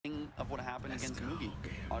what happened against Mugi.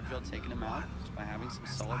 Adriel taking him out just by having some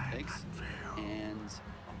solid picks and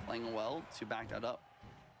playing well to back that up.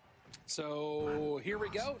 So here we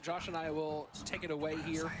go. Josh and I will take it away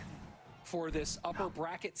here for this upper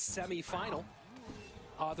bracket semi-final.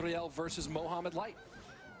 Adriel versus Mohamed Light.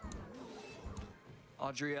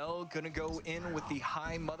 Adriel gonna go in with the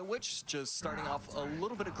high Mother Witch, just starting off a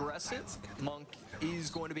little bit aggressive. Monk is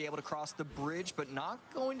going to be able to cross the bridge, but not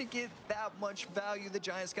going to get that much value. The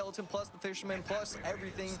Giant Skeleton plus the Fisherman plus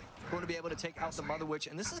everything going to be able to take out the Mother Witch.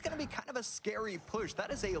 And this is going to be kind of a scary push.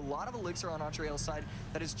 That is a lot of elixir on Adriel's side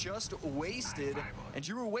that is just wasted. And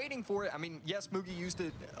you were waiting for it. I mean, yes, Mugi used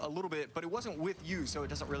it a little bit, but it wasn't with you, so it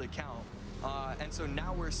doesn't really count. And so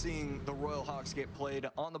now we're seeing the Royal Hawks get played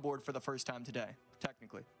on the board for the first time today,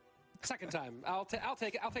 technically. Second time. I'll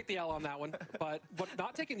take the L on that one. But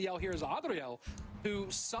not taking the L here is Adriel, who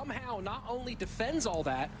somehow not only defends all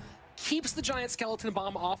that, keeps the Giant Skeleton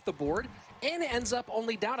Bomb off the board, and ends up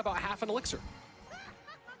only down about half an elixir.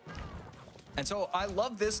 And so I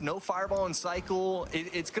love this no fireball and cycle.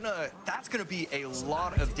 That's gonna be a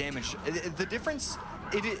lot of damage. The difference,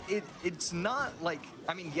 it's not like,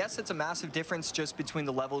 I mean, yes, it's a massive difference just between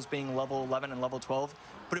the levels being level 11 and level 12.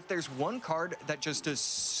 But if there's one card that just does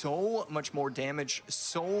so much more damage,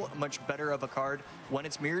 so much better of a card when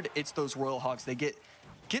it's mirrored, it's those Royal Hawks. They it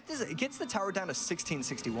gets the tower down to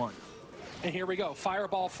 1661. And here we go,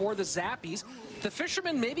 fireball for the Zappies. The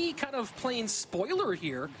Fisherman maybe kind of playing spoiler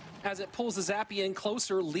here as it pulls the Zappy in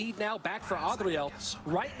closer. Lead now back for Adriel.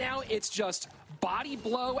 Right now, it's just body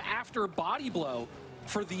blow after body blow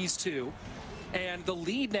for these two. And the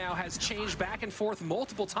lead now has changed back and forth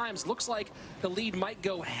multiple times. Looks like the lead might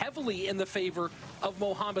go heavily in the favor of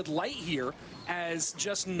Mohamed Light here, as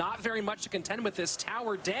just not very much to contend with this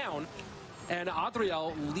tower down. And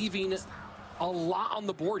Adriel leaving a lot on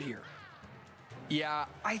the board here. Yeah,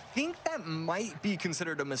 I think that might be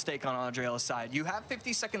considered a mistake on Adriel's side. You have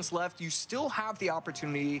 50 seconds left. You still have the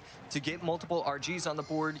opportunity to get multiple RGs on the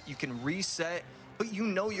board. You can reset, but you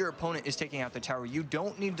know your opponent is taking out the tower. You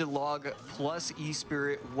don't need to log plus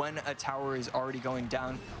E-Spirit when a tower is already going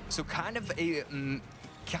down. So kind of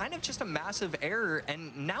just a massive error,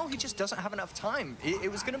 and now he just doesn't have enough time.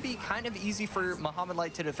 It was going to be kind of easy for Mohamed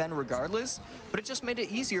Light to defend regardless, but it just made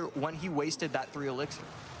it easier when he wasted that 3 elixir.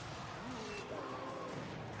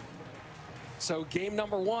 So game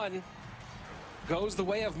number 1 goes the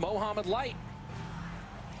way of Mohamed Light.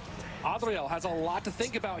 Adriel has a lot to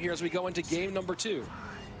think about here as we go into game number 2.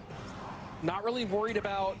 Not really worried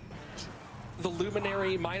about the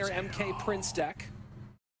Luminary Minor MK Prince deck,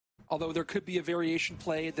 although there could be a variation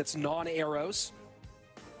play that's non-arrows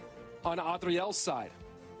on Adriel's side.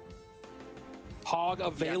 Hog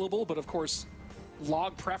available, but of course,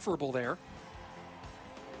 log preferable there.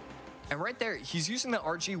 And right there, he's using the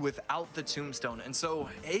RG without the Tombstone. And so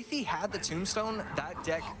if he had the Tombstone, that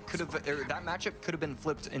deck could have, or that matchup could have been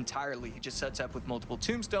flipped entirely. He just sets up with multiple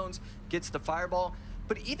Tombstones, gets the Fireball.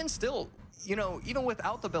 But even still, you know, even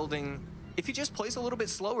without the building, if he just plays a little bit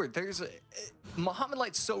slower, Mohamed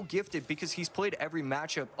Light's so gifted because he's played every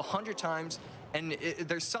matchup 100 times. And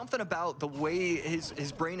there's something about the way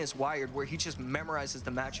his brain is wired where he just memorizes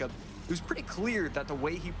the matchup. It was pretty clear that the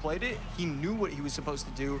way he played it, he knew what he was supposed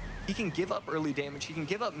to do. He can give up early damage. He can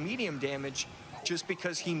give up medium damage just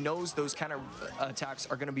because he knows those kind of attacks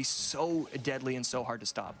are going to be so deadly and so hard to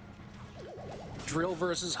stop. Drill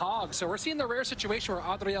versus Hog. So we're seeing the rare situation where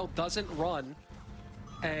Adriel doesn't run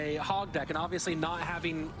a Hog deck, and obviously not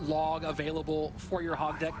having log available for your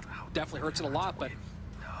Hog deck definitely hurts it a lot, but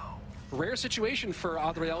rare situation for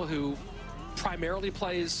Adriel, who primarily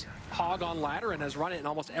plays Hog on ladder and has run it in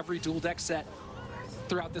almost every dual deck set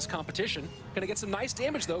throughout this competition. Gonna get some nice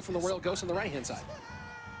damage though from the Royal Ghost on the right hand side.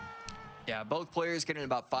 Yeah, both players getting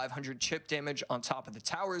about 500 chip damage on top of the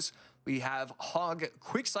towers. We have Hog,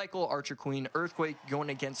 Quick Cycle, Archer Queen, Earthquake going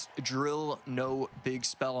against Drill, no big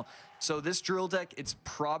spell. So this Drill deck, it's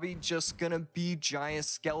probably just gonna be Giant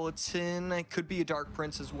Skeleton. It could be a Dark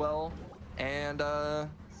Prince as well. And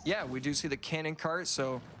yeah, we do see the Cannon Cart,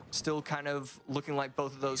 so still kind of looking like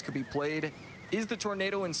both of those could be played. Is the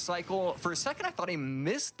Tornado in Cycle? For a second, I thought he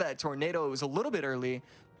missed that Tornado. It was a little bit early,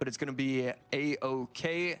 but it's going to be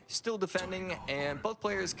A-OK. Still defending, and both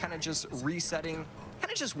players kind of just resetting,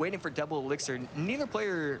 kind of just waiting for double elixir. Neither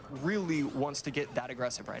player really wants to get that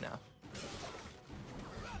aggressive right now.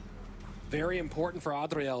 Very important for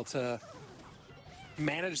Adriel to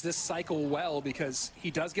manage this cycle well, because he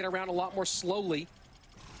does get around a lot more slowly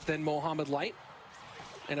than Mohamed Light.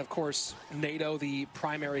 And of course, NATO, the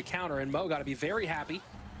primary counter. And Mo got to be very happy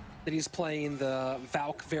that he's playing the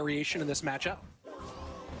Valk variation in this matchup.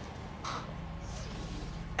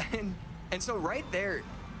 And so right there,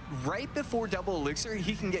 right before double elixir,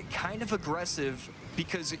 he can get kind of aggressive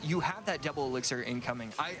because you have that double elixir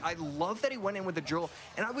incoming. I love that he went in with the drill,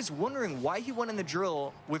 and I was wondering why he went in the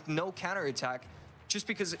drill with no counterattack, just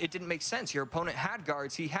because it didn't make sense. Your opponent had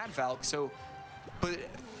guards, he had Valk, so, but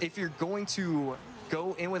if you're going to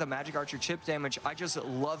go in with a Magic Archer chip damage, I just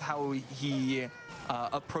love how he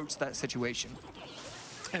approached that situation.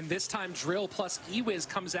 And this time, Drill plus Ewiz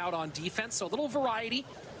comes out on defense, so a little variety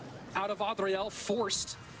out of Adriel,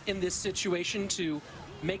 forced in this situation to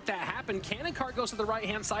make that happen. Cannon Cart goes to the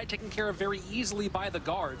right-hand side, taken care of very easily by the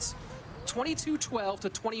guards. 22-12 to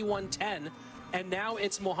 21-10, and now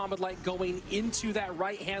it's Mohamed Light going into that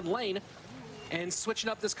right-hand lane and switching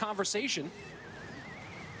up this conversation.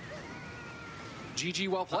 GG,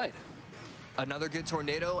 well played. Another good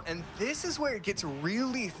tornado, and this is where it gets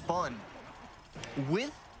really fun.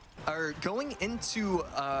 With going into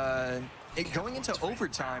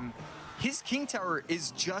overtime, his King Tower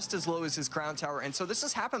is just as low as his Crown Tower, and so this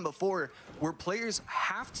has happened before where players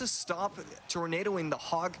have to stop tornadoing the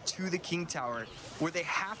Hog to the King Tower, where they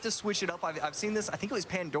have to switch it up. I've seen this, I think it was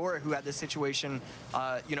Pandora who had this situation,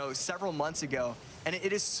 you know, several months ago, and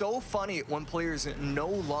it is so funny when players no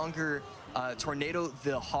longer tornado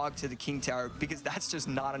the Hog to the King Tower, because that's just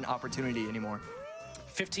not an opportunity anymore.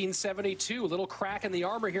 1572, a little crack in the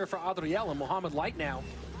armor here for Adriel, and Mohamed Light now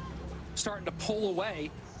starting to pull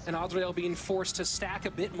away, and Adriel being forced to stack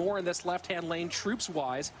a bit more in this left-hand lane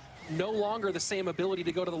troops-wise. No longer the same ability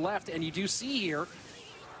to go to the left, and you do see here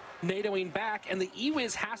NATOing back, and the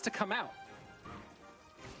Ewiz has to come out.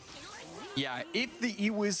 Yeah, if the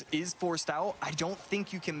Ewiz is forced out, I don't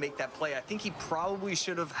think you can make that play. I think he probably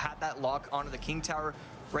should have had that lock onto the King Tower.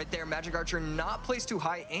 Right there, Magic Archer not placed too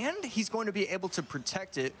high, and he's going to be able to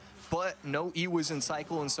protect it, but no Ewiz in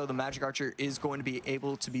cycle, and so the Magic Archer is going to be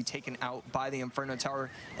able to be taken out by the Inferno Tower.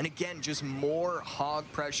 And again, just more Hog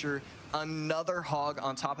pressure, another Hog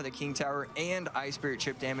on top of the King Tower, and Ice Spirit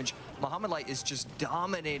chip damage. Mohamed Light is just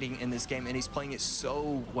dominating in this game, and he's playing it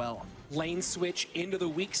so well. Lane switch into the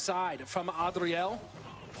weak side from Adriel.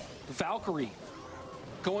 Valkyrie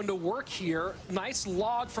going to work here. Nice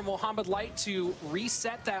log from Mohamed Light to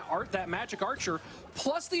reset that Magic Archer,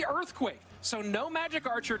 plus the Earthquake. So no Magic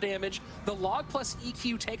Archer damage. The log plus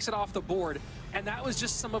EQ takes it off the board. And that was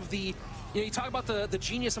just some of the, you know, you talk about the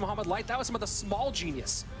genius of Mohamed Light, that was some of the small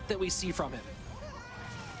genius that we see from him.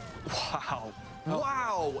 Wow. Oh.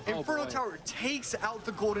 Wow. Inferno boy. Tower takes out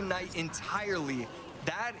the Golden Knight entirely.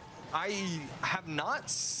 That, I have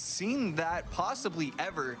not seen that possibly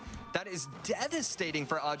ever. That is devastating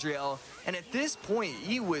for Adriel. And at this point,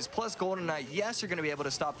 Ewiz plus Golden Knight, yes, you're going to be able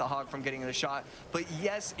to stop the Hog from getting the shot, but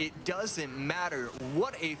yes, it doesn't matter.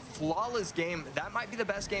 What a flawless game. That might be the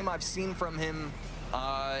best game I've seen from him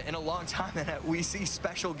in a long time, and we see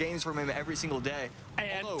special games from him every single day.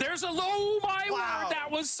 And there's a low, my Wow. word, that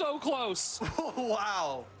was so close.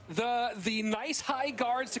 Wow. The nice high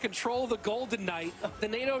guards to control the Golden Knight. The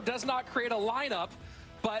NATO does not create a lineup,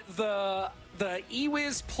 but the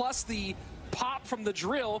Ewiz plus the pop from the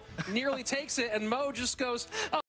drill nearly takes it, and Mo just goes, oh,